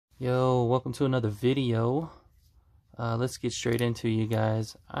Yo, welcome to another video. Let's get straight into it, you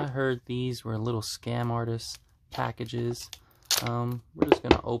guys. I heard these were little scam artist packages. We're just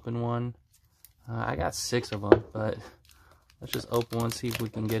gonna open one. I got 6 of them, but let's just open one, see if we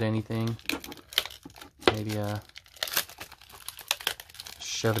can get anything. Maybe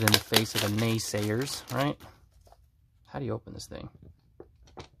shove it in the face of the naysayers, right? How do you open this thing?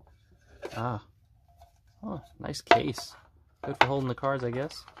 Oh, nice case. Good for holding the cards, I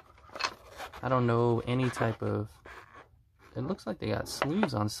guess. I don't know any type of... It looks like they got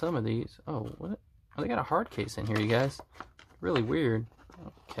sleeves on some of these. Oh, what? Oh, they got a hard case in here, you guys. Really weird.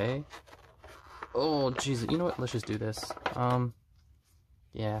 Okay. Oh, Jesus. You know what? Let's just do this.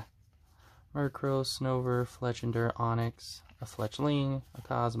 Yeah. Murkrow, Snover, Fletchinder, Onyx, a Fletchling, a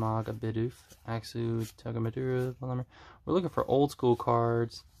Cosmog, a Bidoof, Axew, Togedemaru, We're looking for old school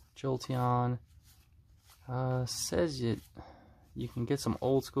cards. Jolteon. Says you can get some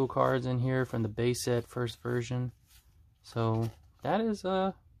old school cards in here from the base set first version. So that is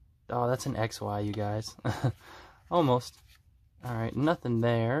oh, that's an XY, you guys. Almost. Alright, nothing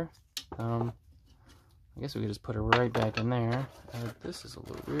there. I guess we could just put it right back in there. This is a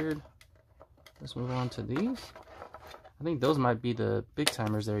little weird. Let's move on to these. I think those might be the big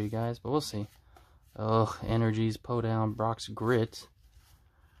timers there, you guys, but we'll see. Oh, Energies, Podown, Brock's Grit.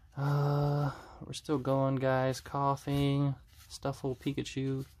 We're still going, guys. Coughing, Stuffle,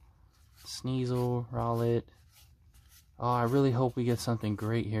 Pikachu, Sneasel, Rowlet. Oh, I really hope we get something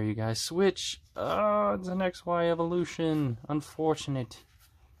great here, you guys. Switch! Oh, it's an XY evolution. Unfortunate.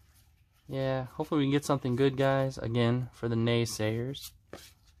 Yeah, hopefully we can get something good, guys. Again, for the naysayers.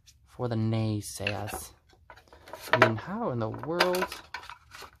 For the naysayers. I mean, how in the world?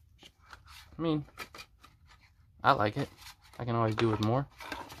 I mean, I like it. I can always do with more.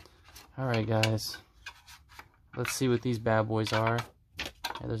 Alright, guys. Let's see what these bad boys are.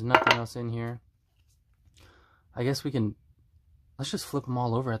 Yeah, there's nothing else in here. I guess we can... Let's just flip them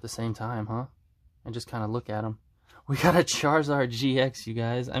all over at the same time, huh? And just kind of look at them. We got a Charizard GX, you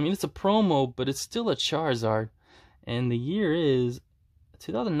guys. I mean, it's a promo, but it's still a Charizard. And the year is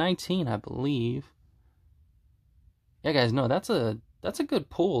 2019, I believe. Yeah, guys, no, that's a good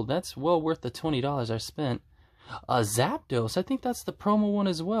pull. That's well worth the $20 I spent. Zapdos, I think that's the promo one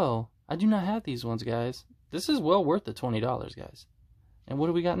as well. I do not have these ones, guys. This is well worth the $20, guys. And what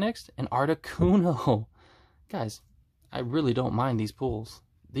do we got next? An Articuno. Guys, I really don't mind these pulls.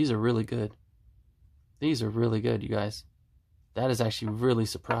 These are really good. These are really good, you guys. That is actually really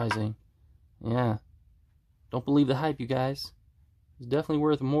surprising. Yeah. Don't believe the hype, you guys. It's definitely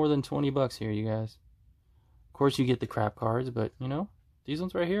worth more than 20 bucks here, you guys. Of course, you get the crap cards, but, you know, these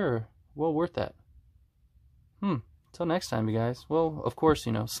ones right here are well worth that. Until next time, you guys. Well, of course,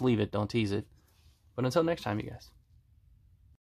 you know, sleeve it, don't tease it. But until next time, you guys.